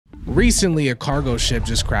Recently, a cargo ship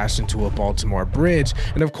just crashed into a Baltimore bridge,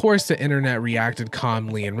 and of course the internet reacted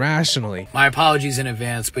calmly and rationally. My apologies in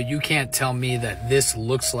advance, but you can't tell me that this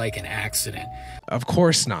looks like an accident. Of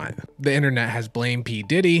course not. The internet has blamed P.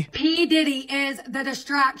 Diddy. P. Diddy is the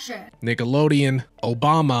distraction. Nickelodeon,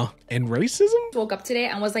 Obama, and racism? Woke up today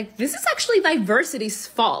and was like, this is actually diversity's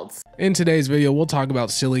fault. In today's video, we'll talk about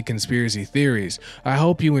silly conspiracy theories. I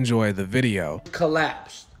hope you enjoy the video.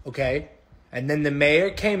 Collapsed, okay? And then the mayor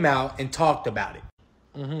came out and talked about it.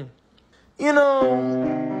 You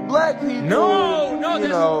know, black people.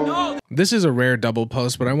 No. This is a rare double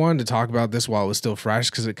post, but I wanted to talk about this while it was still fresh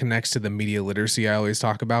because it connects to the media literacy I always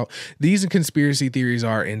talk about. These conspiracy theories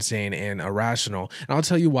are insane and irrational, and I'll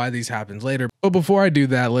tell you why these happen later. But before I do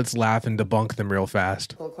that, let's laugh and debunk them real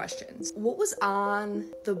fast. Questions. What was on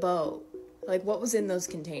the boat? Like, what was in those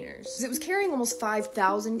containers? 'Cause it was carrying almost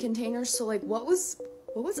 5,000 containers, so like, what was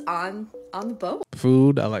on the boat?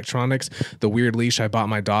 Food, electronics, the weird leash I bought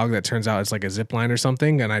my dog that turns out it's like a zip line or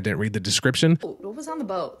something, and I didn't read the description. What was on the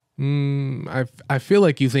boat? I feel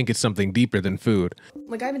like you think it's something deeper than food.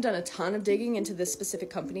 Like, I haven't done a ton of digging into this specific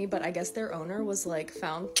company, but I guess their owner was like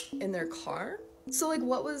found in their car. So like,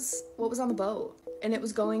 what was on the boat? And it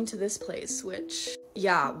was going to this place, which,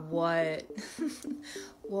 yeah, what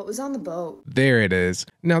was on the boat? There it is.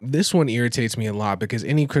 Now, this one irritates me a lot because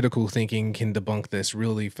any critical thinking can debunk this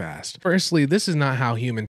really fast. Firstly, this is not how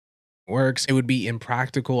human works. It would be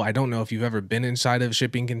impractical. I don't know if you've ever been inside of a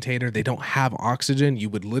shipping container. They don't have oxygen. You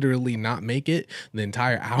would literally not make it the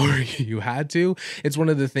entire hour you had to. It's one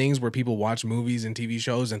of the things where people watch movies and TV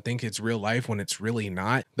shows and think it's real life when it's really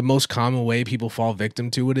not. The most common way people fall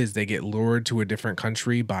victim to it is they get lured to a different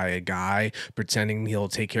country by a guy pretending he'll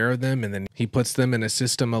take care of them, and then he puts them in a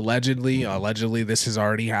system allegedly. Allegedly, this has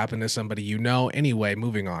already happened to somebody you know. Anyway,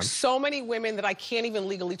 moving on. So many women that I can't even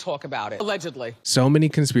legally talk about it. Allegedly. So many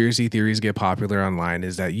conspiracy theories get popular online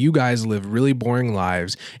is that you guys live really boring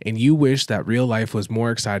lives and you wish that real life was more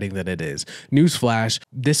exciting than it is. Newsflash,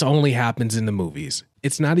 this only happens in the movies.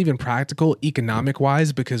 It's not even practical economic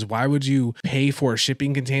wise, because why would you pay for a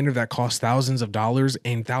shipping container that costs thousands of dollars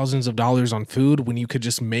and thousands of dollars on food when you could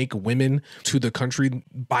just make women to the country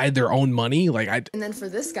buy their own money? And then for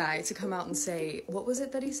this guy to come out and say, what was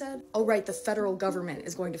it that he said? Oh, right, the federal government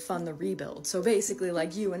is going to fund the rebuild. So basically,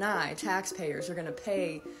 like, you and I, taxpayers, are going to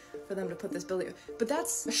pay for them to put this building. But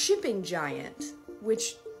that's a shipping giant,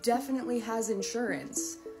 which definitely has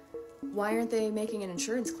insurance. Why aren't they making an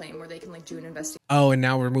insurance claim where they can like do an investigation? Oh, and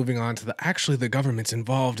now we're moving on to actually the government's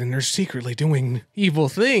involved and they're secretly doing evil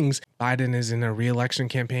things. Biden is in a re-election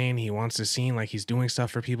campaign. He wants to seem like he's doing stuff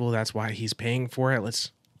for people. That's why he's paying for it.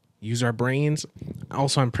 Let's use our brains.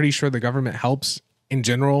 Also, I'm pretty sure the government helps in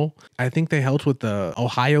general. I think they helped with the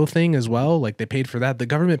Ohio thing as well. Like, they paid for that. The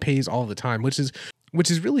government pays all the time, which is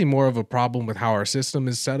really more of a problem with how our system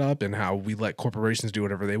is set up and how we let corporations do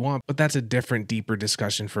whatever they want. But that's a different, deeper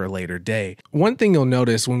discussion for a later day. One thing you'll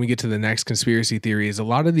notice when we get to the next conspiracy theory is a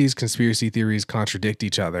lot of these conspiracy theories contradict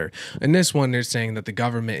each other. In this one, they're saying that the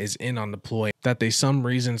government is in on the ploy, that they some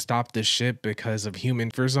reason stopped the ship because of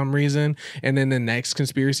human for some reason. And then the next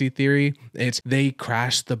conspiracy theory, it's they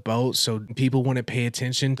crashed the boat so people wouldn't pay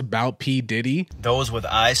attention about P. Diddy. Those with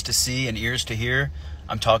eyes to see and ears to hear,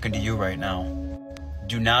 I'm talking to you right now.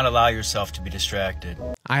 Do not allow yourself to be distracted.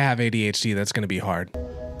 I have ADHD, that's going to be hard.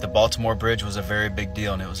 The Baltimore Bridge was a very big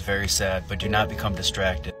deal and it was very sad, but do not become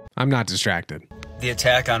distracted. I'm not distracted. The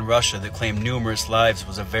attack on Russia that claimed numerous lives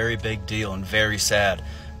was a very big deal and very sad,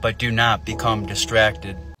 but do not become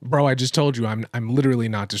distracted. Bro, I just told you, I'm literally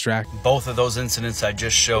not distracted. Both of those incidents I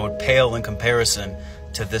just showed pale in comparison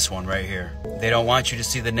to this one right here. They don't want you to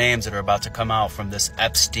see the names that are about to come out from this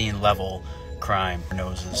Epstein-level crime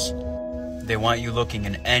noses. They want you looking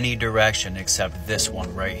in any direction except this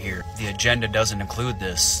one right here. The agenda doesn't include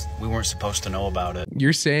this. We weren't supposed to know about it.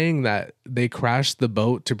 You're saying that they crashed the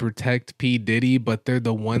boat to protect P. Diddy, but they're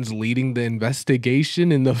the ones leading the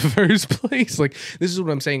investigation in the first place? Like, this is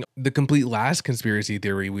what I'm saying. The complete last conspiracy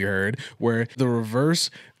theory we heard, where the reverse,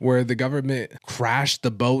 where the government crashed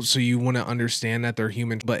the boat so you want to understand that they're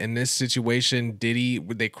human. But in this situation,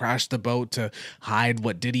 they crashed the boat to hide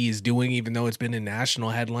what Diddy is doing, even though it's been in national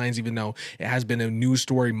headlines, even though it has been a news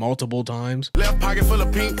story multiple times. Left pocket full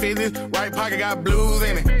of pink fizzy, right pocket got blues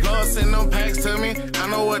in it. Lord send them packs to me, I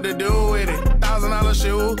know what to do with it. $10,000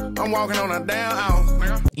 shoe. I'm walking on a damn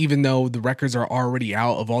ounce. Even though the records are already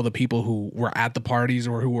out of all the people who were at the parties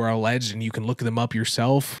or who were alleged, and you can look them up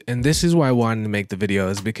yourself. And this is why I wanted to make the video,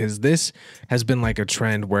 is because this has been like a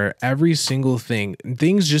trend where every single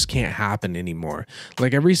things just can't happen anymore.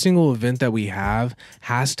 Like every single event that we have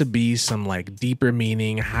has to be some like deeper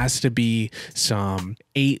meaning, has to be some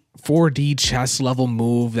 4D chess level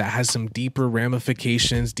move that has some deeper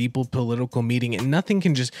ramifications, deeper political meaning, and nothing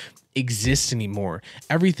can just exist anymore.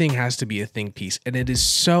 Everything has to be a think piece, and it is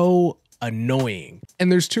so annoying.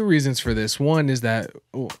 And there's two reasons for this. One is that,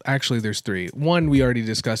 well, actually there's three. One we already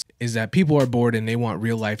discussed, is that people are bored and they want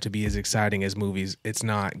real life to be as exciting as movies. It's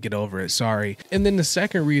not. Get over it. Sorry. And then the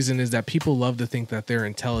second reason is that people love to think that they're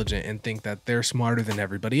intelligent and think that they're smarter than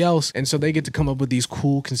everybody else. And so they get to come up with these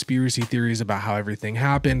cool conspiracy theories about how everything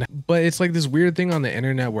happened. But it's like this weird thing on the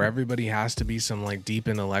internet where everybody has to be some like deep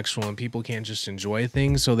intellectual and people can't just enjoy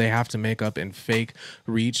things. So they have to make up and fake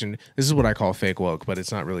reach. And this is what I call fake woke, but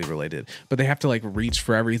it's not really related. But they have to like reach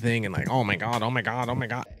for everything and like, oh my God, oh my God, oh my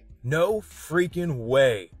God. No freaking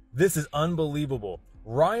way. This is unbelievable.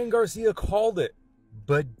 Ryan Garcia called it,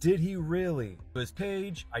 but did he really? His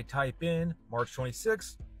page, I type in March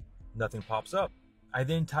 26th, nothing pops up. I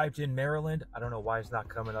then typed in Maryland. I don't know why it's not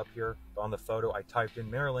coming up here. But on the photo, I typed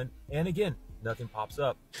in Maryland, and again, nothing pops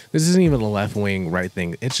up. This isn't even a left-wing right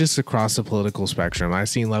thing. It's just across the political spectrum. I've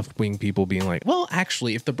seen left-wing people being like, well,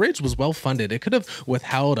 actually, if the bridge was well-funded, it could have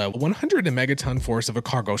withheld a 100 megaton force of a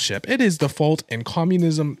cargo ship. It is the fault in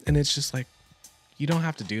communism. And it's just like, you don't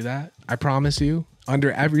have to do that. I promise you.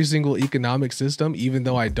 Under every single economic system, even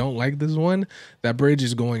though I don't like this one, that bridge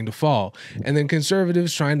is going to fall. And then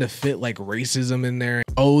conservatives trying to fit like racism in there.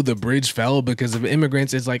 Oh, the bridge fell because of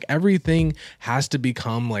immigrants. It's like everything has to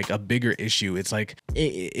become like a bigger issue. It's like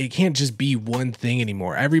it can't just be one thing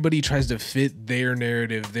anymore. Everybody tries to fit their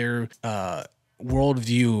narrative, their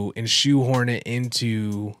worldview, and shoehorn it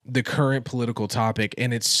into the current political topic,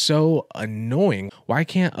 and it's so annoying. Why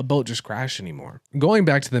can't a boat just crash anymore? Going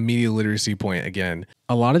back to the media literacy point again,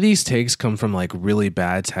 a lot of these takes come from like really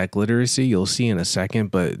bad tech literacy. You'll see in a second,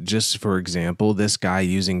 but just for example, this guy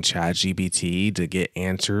using ChatGPT to get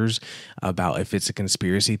answers about if it's a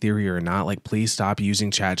conspiracy theory or not. Like, please stop using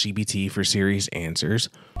ChatGPT for serious answers.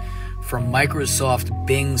 From Microsoft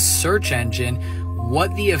Bing's search engine,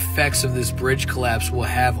 what the effects of this bridge collapse will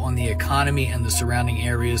have on the economy and the surrounding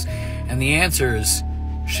areas, and the answers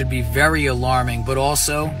should be very alarming, but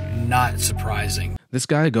also not surprising. This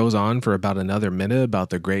guy goes on for about another minute about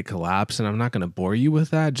the Great Collapse, and I'm not going to bore you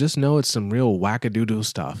with that. Just know it's some real wackadoodle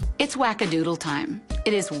stuff. It's wackadoodle time.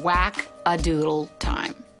 It is whack-a-doodle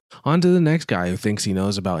time. On to the next guy who thinks he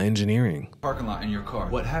knows about engineering. Parking lot in your car.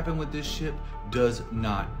 What happened with this ship does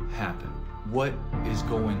not happen. What is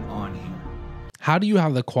going on here? How do you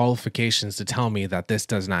have the qualifications to tell me that this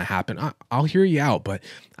does not happen? I'll hear you out, but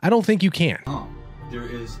I don't think you can. There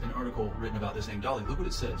is an article written about this name Dolly. Look what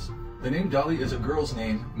it says. The name Dolly is a girl's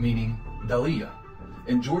name meaning Dalia.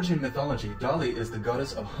 In Georgian mythology, Dolly is the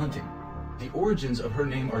goddess of hunting. The origins of her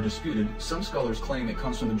name are disputed. Some scholars claim it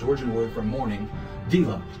comes from the Georgian word for morning,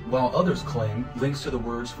 Dila, while others claim links to the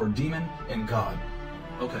words for demon and god.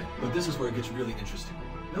 Okay, but this is where it gets really interesting.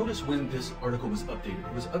 Notice when this article was updated.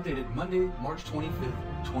 It was updated Monday, March 25th,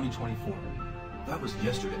 2024. That was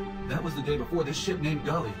yesterday. That was the day before this ship named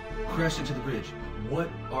Dolly crashed into the bridge. What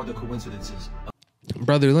are the coincidences?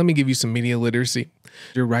 Brother, let me give you some media literacy.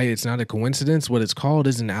 You're right, it's not a coincidence. What it's called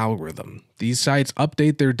is an algorithm. These sites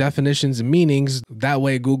update their definitions and meanings. That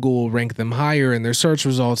way Google will rank them higher in their search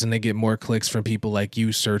results and they get more clicks from people like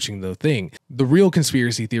you searching the thing. The real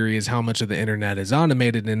conspiracy theory is how much of the internet is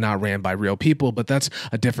automated and not ran by real people, but that's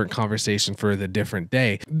a different conversation for the different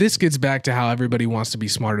day. This gets back to how everybody wants to be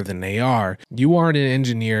smarter than they are. You aren't an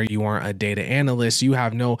engineer, you aren't a data analyst, you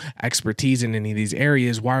have no expertise in any of these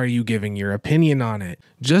areas. Why are you giving your opinion on it?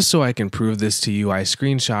 Just so I can prove this to you, I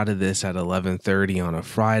screenshotted this at 11:30 on a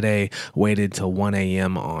Friday, waited till 1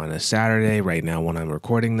 a.m. on a Saturday, right now when I'm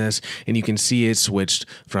recording this, and you can see it switched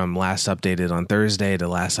from last updated on Thursday to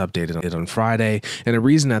last updated on Friday. And the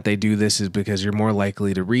reason that they do this is because you're more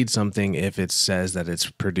likely to read something if it says that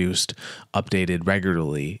it's produced, updated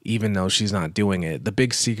regularly, even though she's not doing it. The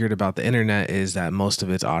big secret about the internet is that most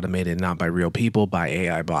of it's automated not by real people, by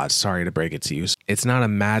AI bots. Sorry to break it to you. It's not a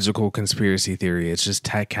magical conspiracy theory, it's just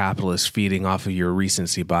tech capitalists feeding off of your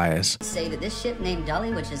recency bias. Say that this ship named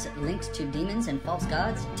Dolly, which is linked to demons and false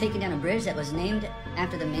gods, taking down a bridge that was named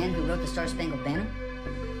after the man who wrote the Star-Spangled Banner,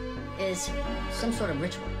 is some sort of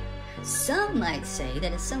ritual. Some might say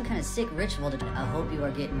that it's some kind of sick ritual to, I hope you are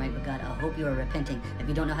getting right with God. I hope you are repenting. If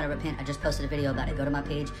you don't know how to repent, I just posted a video about it. Go to my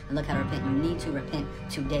page and look how to repent. You need to repent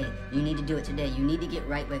today. You need to do it today. You need to get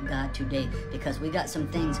right with God today, because we got some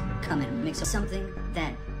things coming. Make something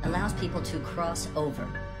that allows people to cross over.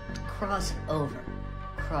 Cross over.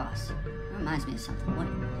 Cross. That reminds me of something. What?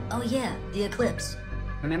 Oh yeah, the eclipse.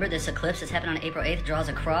 Remember this eclipse that's happened on April 8th draws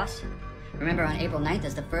a cross? Remember on April 9th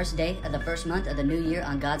is the first day of the first month of the new year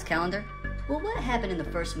on God's calendar? Well, what happened in the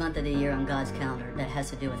first month of the year on God's calendar that has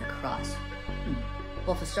to do with a cross?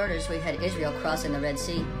 Well, for starters, we had Israel crossing the Red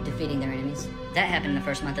Sea, defeating their enemies. That happened in the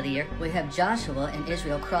first month of the year. We have Joshua and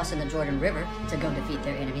Israel crossing the Jordan River to go defeat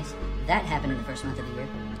their enemies. That happened in the first month of the year.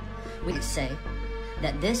 We could say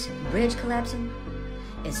that this bridge collapsing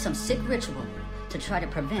is some sick ritual to try to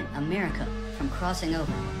prevent America from crossing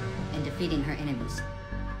over and defeating her enemies.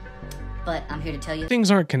 But I'm here to tell you,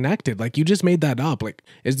 things aren't connected. Like, you just made that up. Like,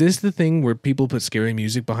 is this the thing where people put scary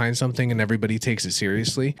music behind something and everybody takes it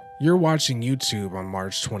seriously? You're watching YouTube on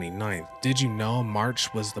March 29th. Did you know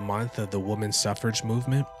March was the month of the women's suffrage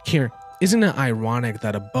movement? Here, isn't it ironic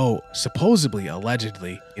that a boat, supposedly,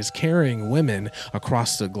 allegedly, is carrying women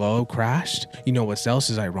across the globe crashed? You know what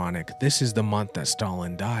else is ironic? This is the month that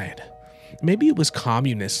Stalin died. Maybe it was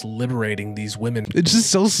communists liberating these women. It's just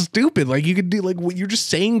so stupid. Like, you could do, like, you're just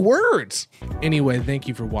saying words. Anyway, thank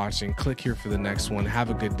you for watching. Click here for the next one. Have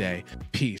a good day. Peace.